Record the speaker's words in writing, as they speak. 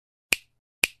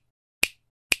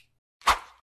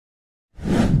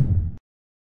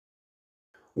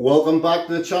Welcome back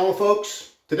to the channel,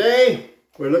 folks. Today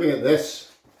we're looking at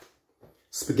this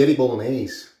spaghetti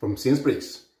bolognese from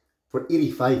Sainsbury's for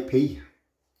 85p.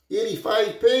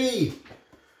 85p!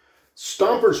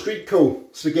 Stamford Street Co.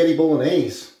 spaghetti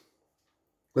bolognese.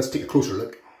 Let's take a closer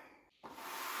look.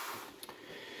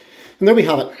 And there we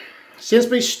have it.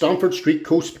 Sainsbury's Stamford Street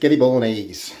Co. spaghetti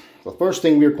bolognese. The first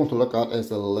thing we're going to look at is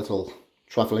the little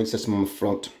traffic light system on the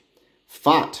front.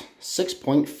 Fat,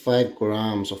 6.5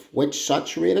 grams, of which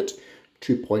saturated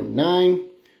 2.9,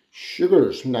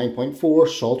 sugars 9.4,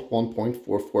 salt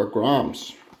 1.44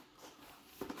 grams.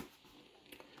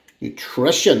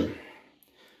 Nutrition.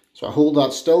 So I hold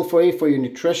that still for you for your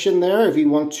nutrition there. If you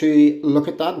want to look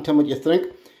at that and tell me what you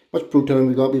think. Much protein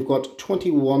we've got? We've got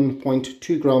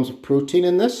 21.2 grams of protein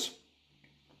in this.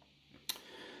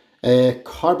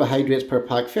 Carbohydrates per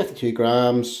pack 52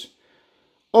 grams.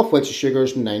 Of which the sugar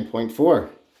is 9.4.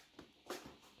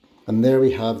 And there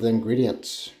we have the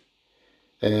ingredients.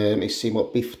 Let me see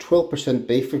what beef, 12%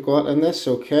 beef we've got in this,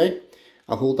 okay.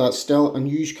 I'll hold that still and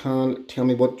you can tell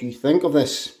me what you think of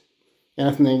this.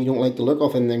 Anything that you don't like the look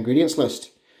of in the ingredients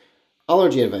list.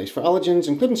 Allergy advice. For allergens,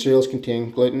 including cereals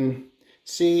contain gluten,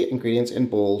 see ingredients in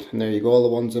bold. And there you go, all the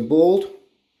ones in bold.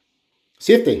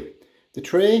 Safety. The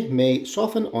tray may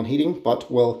soften on heating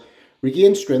but will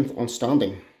regain strength on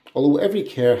standing. Although every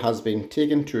care has been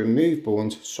taken to remove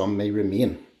bones, some may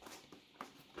remain.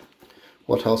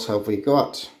 What else have we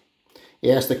got?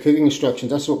 Yes, the cooking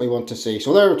instructions, that's what we want to see.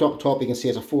 So there at the top you can see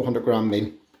it's a 400 gram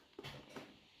meal.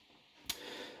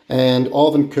 And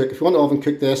oven cook, if you want to oven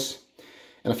cook this,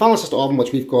 in a fan assist oven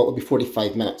which we've got will be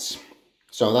 45 minutes.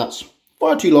 So that's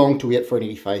far too long to wait for an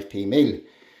 85p meal.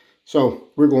 So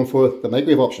we're going for the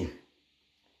microwave option.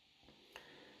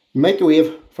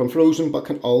 Microwave from frozen but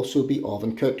can also be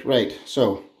oven cooked. Right,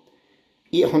 so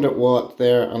 800 watt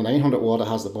there and 900 watt it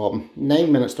has the bottom.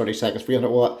 9 minutes 30 seconds for 800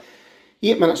 watt.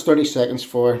 8 minutes 30 seconds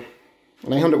for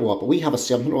 900 watt. But we have a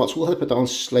 700 watt, so we'll have to put it on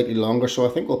slightly longer. So I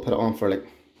think we'll put it on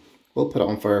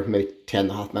for maybe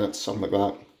 10.5 minutes, something like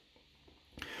that.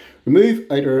 Remove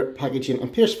outer packaging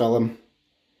and pierce film.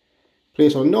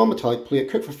 Place on a non-metallic plate.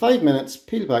 Cook for 5 minutes.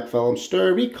 Peel back film.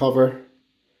 Stir. Recover.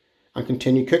 And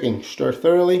continue cooking. Stir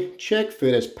thoroughly. Check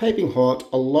food is piping hot.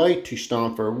 Allow to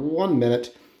stand for 1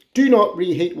 minute. Do not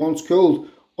reheat once cold.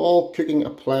 All cooking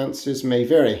appliances may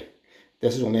vary.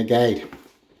 This is only a guide.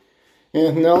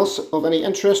 Anything else of any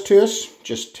interest to us?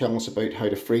 Just tell us about how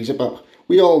to freeze it, but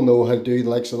we all know how to do the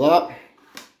likes of that.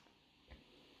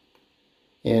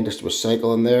 And just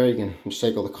recycle in there. You can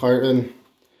recycle the carton,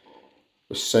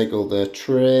 recycle the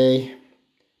tray,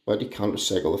 but you can't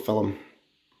recycle the film.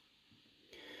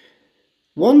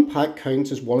 1 pack counts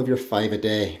as one of your 5 a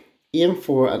day. Aim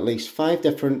for at least 5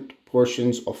 different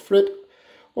portions of fruit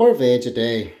or veg a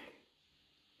day.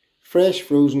 Fresh,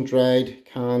 frozen, dried,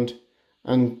 canned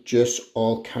and juice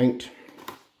all count.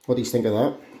 What do you think of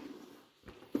that?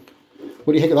 What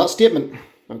do you think of that statement?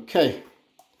 Okay.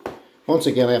 Once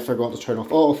again I forgot to turn off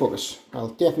autofocus. I'll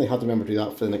definitely have to remember to do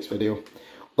that for the next video.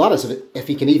 That is if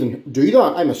you can even do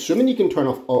that. I'm assuming you can turn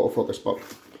off autofocus, but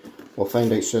we'll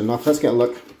find out soon enough. Let's get a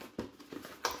look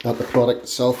at the product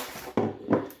itself.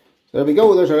 There we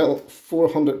go, there's our little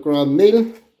 400 gram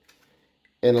meal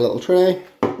in a little tray.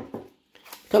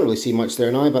 Can't really see much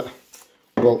there now, but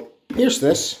we'll pierce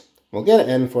this, we'll get it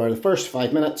in for the first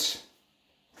 5 minutes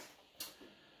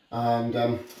and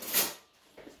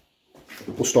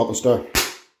we'll stop and stir.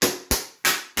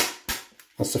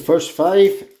 That's the first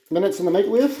 5 minutes in the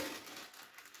microwave.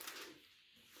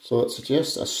 So it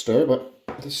suggests a stir, but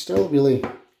it's still really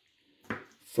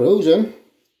frozen.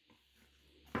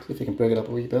 See if we can break it up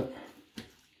a wee bit.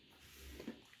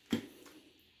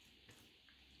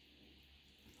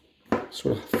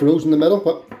 Sort of frozen in the middle,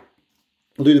 but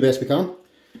we'll do the best we can.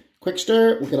 Quick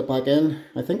stir, we'll get it back in.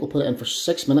 I think we'll put it in for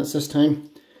 6 minutes this time,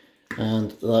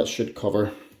 and that should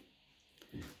cover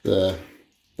the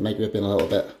microwave being a little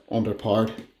bit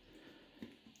underpowered.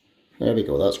 There we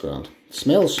go, that's grand.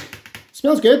 Smells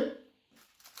good.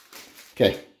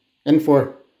 Okay, in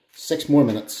for 6 more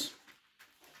minutes.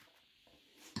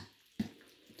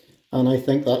 And I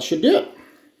think that should do it.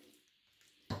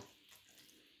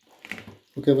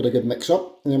 We'll give it a good mix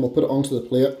up and then we'll put it onto the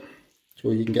plate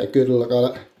so you can get a good look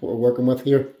at it, what we're working with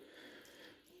here.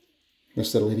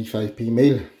 This little 85p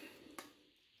meal.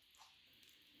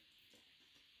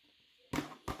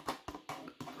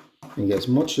 And get as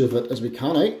much of it as we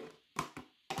can out.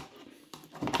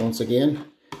 Once again,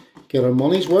 get our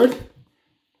money's worth.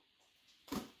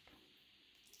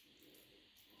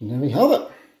 And there we have it.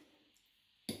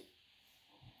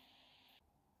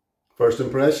 First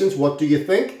impressions, what do you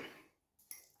think?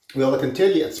 Well, I can tell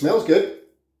you it smells good.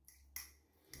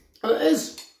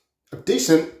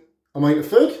 decent amount of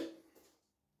food.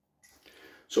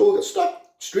 So we'll get stuck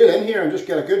straight in here and just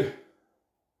get a good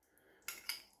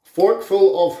fork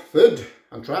full of food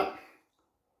and try.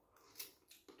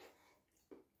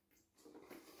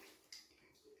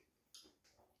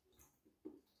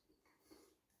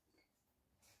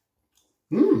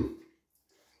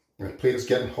 My plate is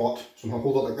getting hot, so I'm going to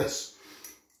hold it like this.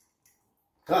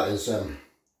 That's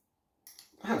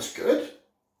good.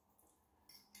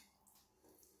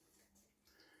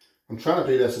 I'm trying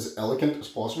to do this as elegant as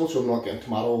possible so I'm not getting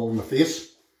tomato all over my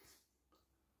face.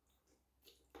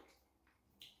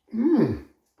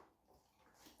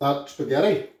 That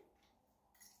spaghetti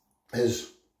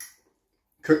is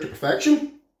cooked to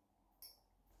perfection.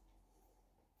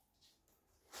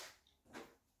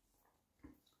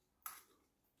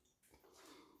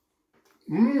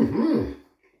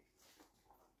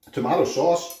 Tomato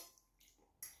sauce,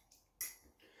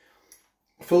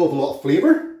 full of a lot of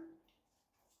flavour.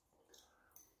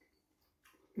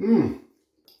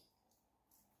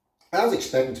 I was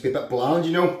expecting it to be a bit bland,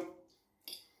 you know,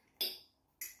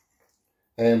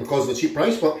 because of the cheap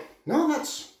price, but no,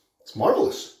 it's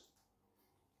marvellous.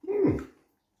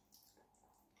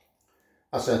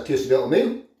 That's a tasty little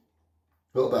meal.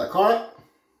 A little bit of carrot.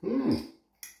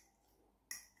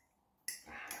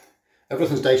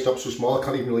 Everything's diced up so small I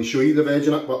can't even really show you the veg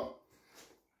in it, but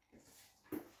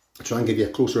I'll try and give you a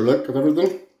closer look of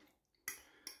everything.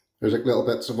 There's like little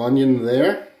bits of onion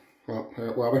there. Well,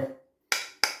 whatever.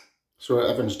 So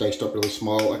everything's diced up really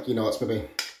small, like, you know, it's maybe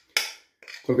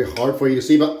going to be hard for you to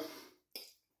see, but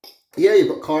yeah, you've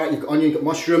got carrot, you've got onion, you've got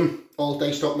mushroom, all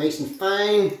diced up nice and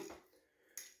fine.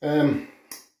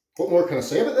 What more can I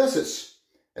say about this?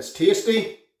 It's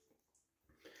tasty.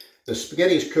 The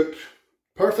spaghetti is cooked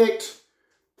perfect.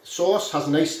 The sauce has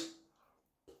a nice,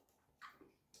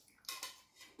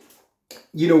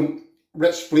 you know,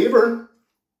 rich flavour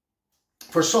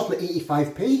for something at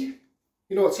 85p.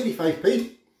 You know, it's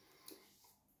 85p.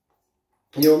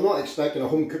 You know, I'm not expecting a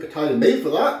home cooked Italian meal for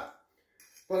that,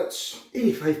 but it's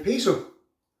 85p, so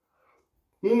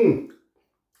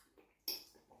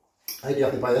I'd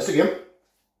definitely buy this again.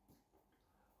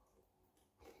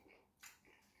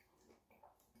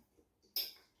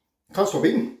 Can't stop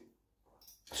eating.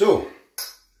 So, a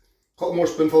couple more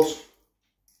spoonfuls.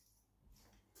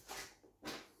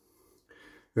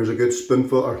 There's a good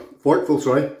spoonful, or forkful,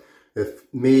 sorry, of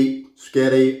meat,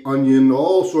 spaghetti, onion,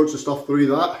 all sorts of stuff through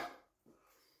that.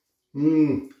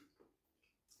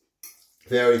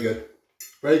 Very good.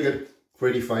 Very good for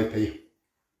 85p.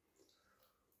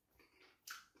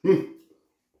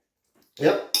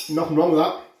 Yep, nothing wrong with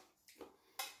that.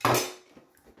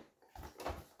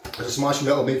 As a smashing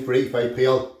little meal for 85p,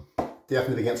 I'll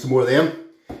definitely get some more of them.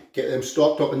 Get them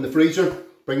stocked up in the freezer,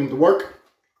 bring them to work.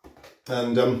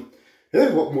 And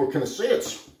yeah, what more can I say?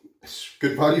 It's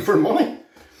good value for money.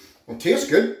 It tastes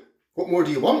good. What more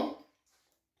do you want?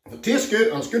 If it tastes good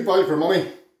and it's good value for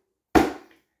money,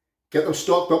 get them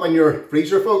stocked up in your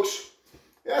freezer, folks.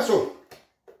 Yeah, so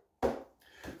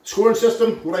scoring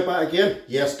system, would I buy it again?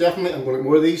 Yes, definitely. I'm going to get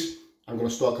more of these. I'm going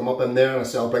to stock them up in there and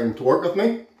I'll bring them to work with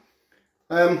me.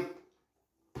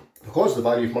 Because of the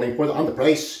value of money for it and the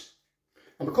price,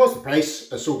 and because the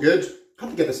price is so good, I have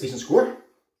to get this decent score.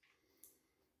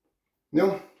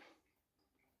 No,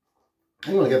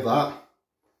 I'm going to give that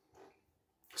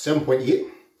 7.8.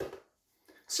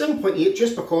 7.8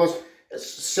 just because it's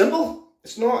simple.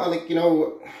 It's not like, you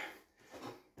know,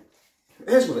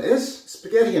 it is what it is.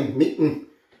 Spaghetti and meat and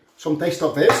some diced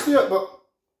up veg to it, but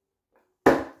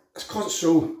it's because it's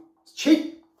so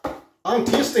cheap and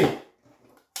tasty.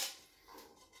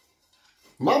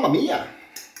 Mamma mia!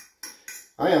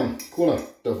 I am going to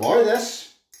devour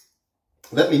this.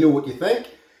 Let me know what you think.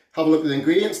 Have a look at the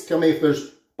ingredients. Tell me if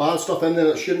there's bad stuff in there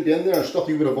that shouldn't be in there or stuff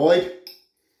you would avoid.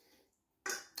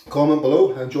 Comment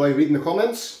below. I enjoy reading the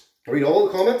comments. I read all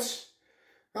the comments.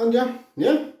 And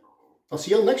yeah, I'll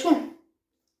see you on the next one.